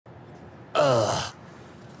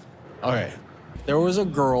Okay. There was a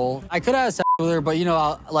girl. I could have had sex with her, but, you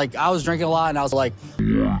know, I was drinking a lot, and I was like,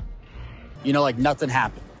 you know, like nothing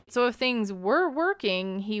happened. So if things were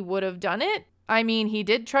working, he would have done it? I mean, he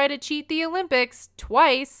did try to cheat the Olympics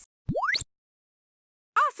twice.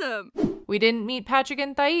 Awesome! We didn't meet Patrick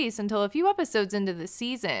and Thais until a few episodes into the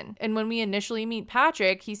season. And when we initially meet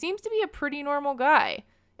Patrick, he seems to be a pretty normal guy.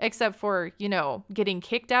 Except for, you know, getting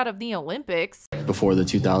kicked out of the Olympics. Before the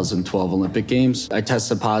 2012 Olympic Games, I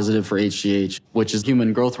tested positive for HGH, which is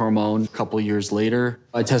human growth hormone. A couple years later,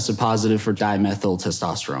 I tested positive for dimethyl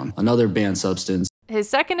testosterone, another banned substance. His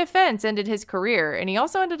second offense ended his career, and he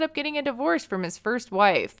also ended up getting a divorce from his first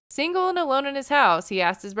wife. Single and alone in his house, he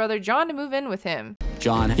asked his brother John to move in with him.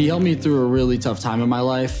 John, he helped me through a really tough time in my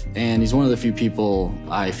life, and he's one of the few people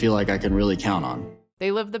I feel like I can really count on. They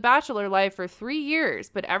lived the bachelor life for 3 years,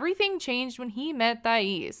 but everything changed when he met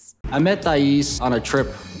Thais. I met Thais on a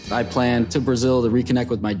trip I planned to Brazil to reconnect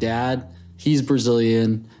with my dad. He's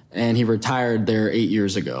Brazilian, and he retired there 8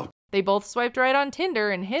 years ago. They both swiped right on Tinder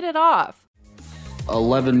and hit it off.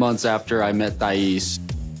 11 months after I met Thais,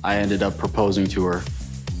 I ended up proposing to her,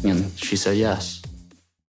 and she said yes.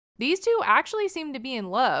 These two actually seem to be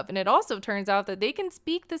in love, and it also turns out that they can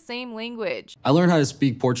speak the same language. I learned how to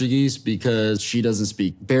speak Portuguese because she doesn't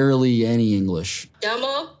speak barely any English.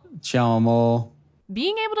 Ciao, amor.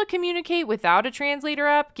 Being able to communicate without a translator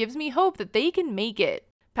app gives me hope that they can make it.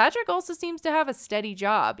 Patrick also seems to have a steady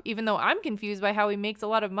job, even though I'm confused by how he makes a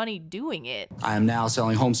lot of money doing it. I am now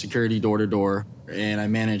selling home security door to door, and I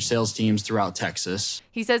manage sales teams throughout Texas.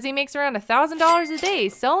 He says he makes around $1,000 a day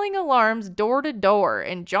selling alarms door to door,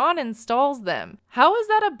 and John installs them. How is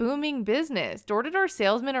that a booming business? Door to door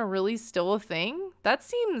salesmen are really still a thing? That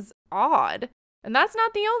seems odd. And that's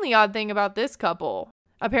not the only odd thing about this couple.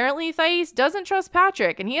 Apparently, Thais doesn't trust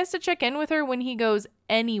Patrick, and he has to check in with her when he goes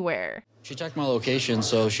anywhere. She checked my location,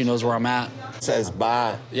 so she knows where I'm at. It says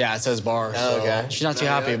bar. Yeah, it says bar. Oh, okay. She's not too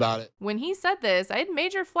happy about it. When he said this, I had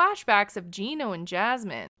major flashbacks of Gino and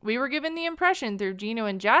Jasmine. We were given the impression through Gino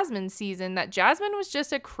and Jasmine's season that Jasmine was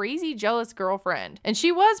just a crazy, jealous girlfriend. And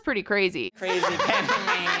she was pretty crazy. Crazy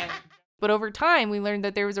man. But over time, we learned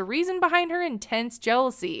that there was a reason behind her intense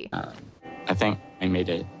jealousy. I think I made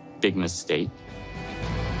a big mistake.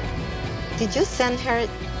 Did you send her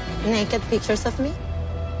naked pictures of me?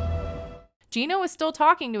 Gino was still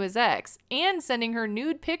talking to his ex and sending her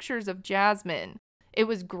nude pictures of Jasmine. It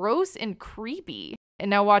was gross and creepy. And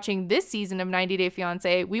now watching this season of 90 Day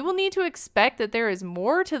Fiancé, we will need to expect that there is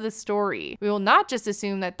more to the story. We will not just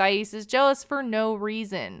assume that Thais is jealous for no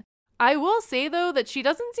reason. I will say though that she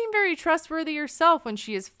doesn't seem very trustworthy herself when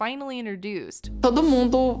she is finally introduced. Todo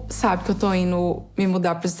mundo sabe que eu tô indo me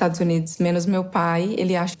mudar para os Estados Unidos, menos meu pai.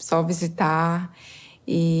 Ele acha só visitar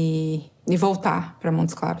e voltar para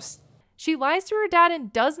Montes Claros. She lies to her dad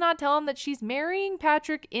and does not tell him that she's marrying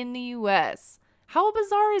Patrick in the US. How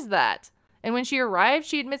bizarre is that? And when she arrives,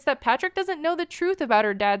 she admits that Patrick doesn't know the truth about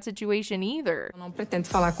her dad's situation either. Eu não pretendo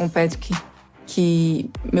falar com o Patrick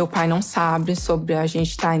que meu pai não sabe sobre a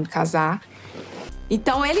gente estar indo casar.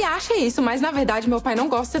 Então ele acha isso, mas na verdade meu pai não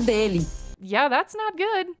gosta dele. Yeah, that's not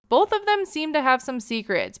good. Both of them seem to have some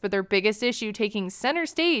secrets, but their biggest issue taking center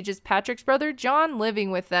stage is Patrick's brother John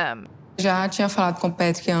living with them. Já tinha falado com o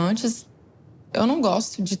Patrick antes. Eu não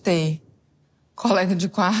gosto de ter colega de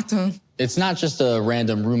quarto. It's not just a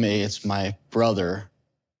random roommate, it's my brother.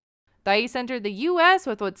 Thais entered the US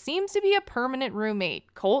with what seems to be a permanent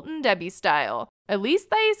roommate, Colt and Debbie style. At least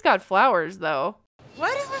Thais got flowers, though.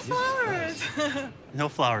 What is with flowers? No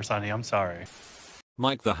flowers, honey, I'm sorry.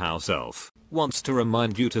 Mike the House Elf wants to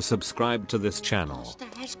remind you to subscribe to this channel.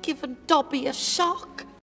 Has given Dobby a shock.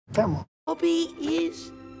 Dobby is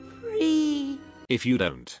free. If you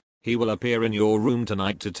don't, he will appear in your room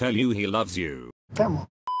tonight to tell you he loves you.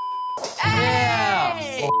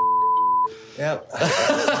 Yeah. Yep.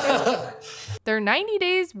 Their 90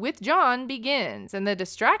 days with John begins, and the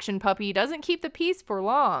distraction puppy doesn't keep the peace for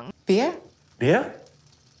long. Beer? Beer?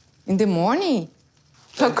 In the morning?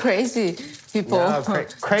 So crazy people No,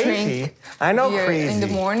 crazy? drink I know beer crazy. in the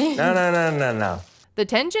morning. No. The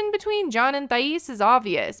tension between John and Thais is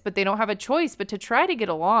obvious, but they don't have a choice but to try to get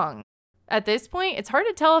along. At this point, it's hard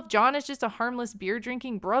to tell if John is just a harmless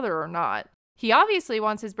beer-drinking brother or not. He obviously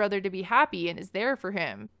wants his brother to be happy and is there for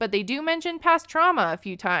him, but they do mention past trauma a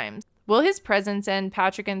few times. Will his presence end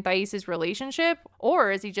Patrick and Thais' relationship,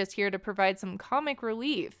 or is he just here to provide some comic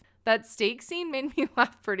relief? That steak scene made me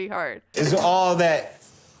laugh pretty hard. It's all that.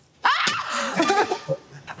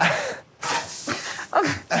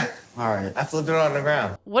 All right. I flipped it on the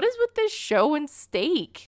ground. What is with this show and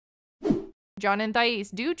steak? John and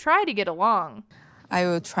Thais do try to get along. I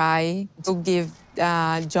will try to give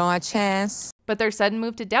John a chance. But their sudden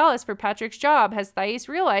move to Dallas for Patrick's job has Thais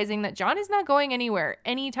realizing that John is not going anywhere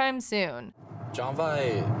anytime soon. John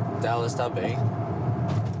vai Dallas tá bem?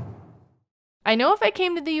 I know if I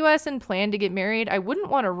came to the US and planned to get married, I wouldn't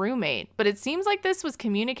want a roommate, but it seems like this was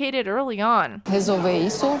communicated early on. Resolver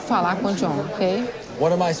isso, falar com John, ok?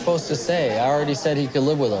 What am I supposed to say? I already said he could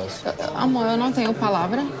live with us. Amor, eu não tenho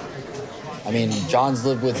palavra. I mean, John's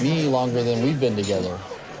lived with me longer than we've been together.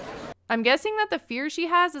 I'm guessing that the fear she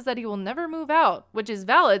has is that he will never move out, which is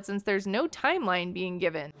valid since there's no timeline being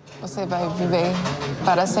given. Você vai viver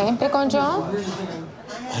para sempre com John?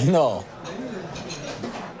 No.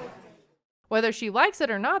 Whether she likes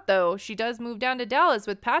it or not, though, she does move down to Dallas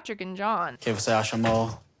with Patrick and John. Que você acha,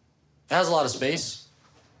 Mo? It has a lot of space.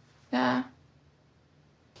 É.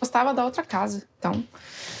 Gostava da outra casa, então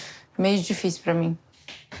meio difícil para mim.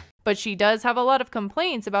 But she does have a lot of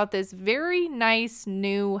complaints about this very nice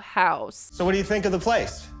new house. So what do you think of the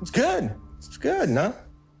place? It's good. It's good, no?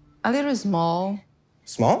 A little small.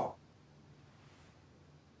 Small?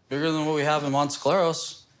 Bigger than what we have in Montes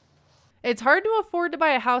Claros. It's hard to afford to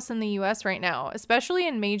buy a house in the US right now, especially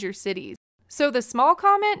in major cities. So the small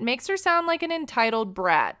comment makes her sound like an entitled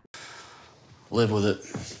brat. Live with it.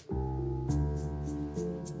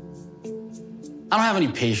 I don't have any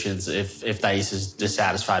patience if Thais is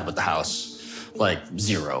dissatisfied with the house. Like,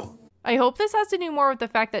 zero. I hope this has to do more with the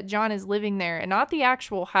fact that John is living there and not the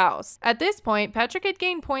actual house. At this point, Patrick had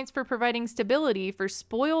gained points for providing stability for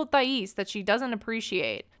spoiled Thais that she doesn't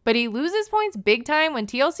appreciate. But he loses points big time when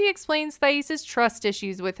TLC explains Thais' trust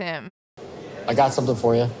issues with him. I got something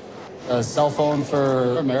for you. A cell phone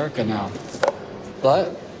for America now.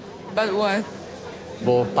 But what?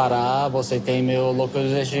 vou parar, você tem meu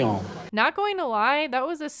localização. Not going to lie, that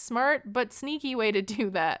was a smart but sneaky way to do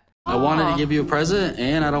that. I wanted to give you a present,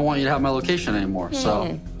 and I don't want you to have my location anymore,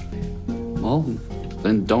 so... Well,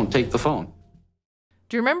 then don't take the phone.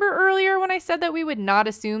 Do you remember earlier when I said that we would not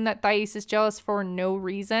assume that Thais is jealous for no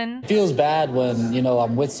reason? It feels bad when,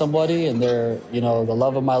 I'm with somebody and they're, the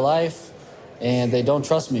love of my life, and they don't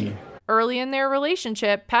trust me. Early in their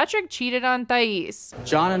relationship, Patrick cheated on Thais.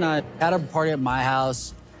 John and I had a party at my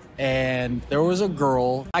house, and there was a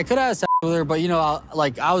girl. I could have had sex with her, but,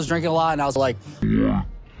 I was drinking a lot, and I was like,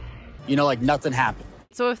 nothing happened.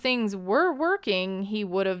 So if things were working, he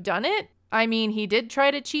would have done it? I mean, he did try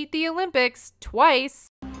to cheat the Olympics twice.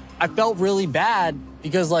 I felt really bad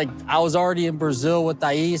because, I was already in Brazil with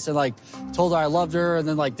Thais and, told her I loved her, and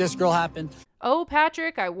then, this girl happened. Oh,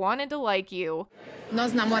 Patrick, I wanted to like you.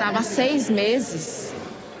 Nós namorava 6 meses.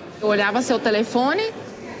 Eu olhava seu telefone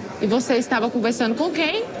e você estava conversando com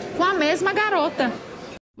quem? Com a mesma garota.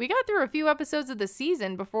 We got through a few episodes of the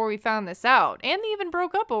season before we found this out, and they even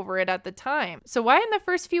broke up over it at the time. So why in the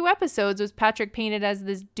first few episodes was Patrick painted as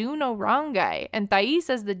this do no wrong guy, and Thais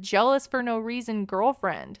as the jealous for no reason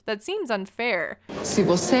girlfriend? That seems unfair. Se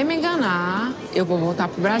você me enganar, eu vou voltar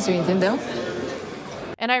pro Brasil, entendeu?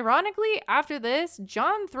 And ironically, after this,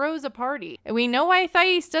 John throws a party. And we know why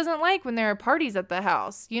Thais doesn't like when there are parties at the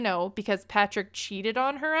house. Because Patrick cheated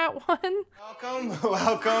on her at one.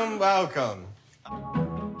 Welcome.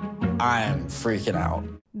 I am freaking out.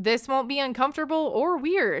 This won't be uncomfortable or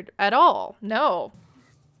weird at all. No.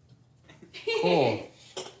 Cool.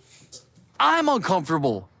 I'm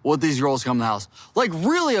uncomfortable with these girls come to the house.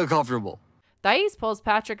 Really uncomfortable. Thais pulls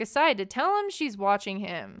Patrick aside to tell him she's watching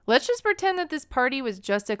him. Let's just pretend that this party was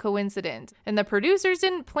just a coincidence, and the producers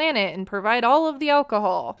didn't plan it and provide all of the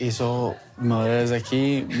alcohol. Isso mulheres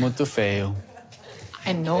aqui muito feio.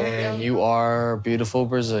 I know. And you are beautiful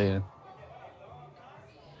Brazilian.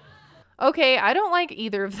 Okay, I don't like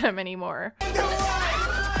either of them anymore.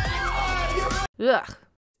 Ugh.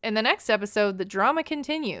 In the next episode, the drama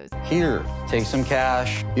continues. Here, take some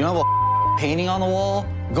cash. You don't have a painting on the wall?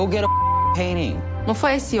 Go get a painting. Não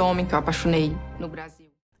foi esse homem que eu apaixonei no Brasil.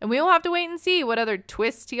 And we will have to wait and see what other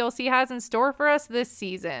twists TLC has in store for us this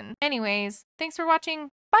season. Anyways, thanks for watching.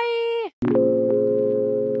 Bye!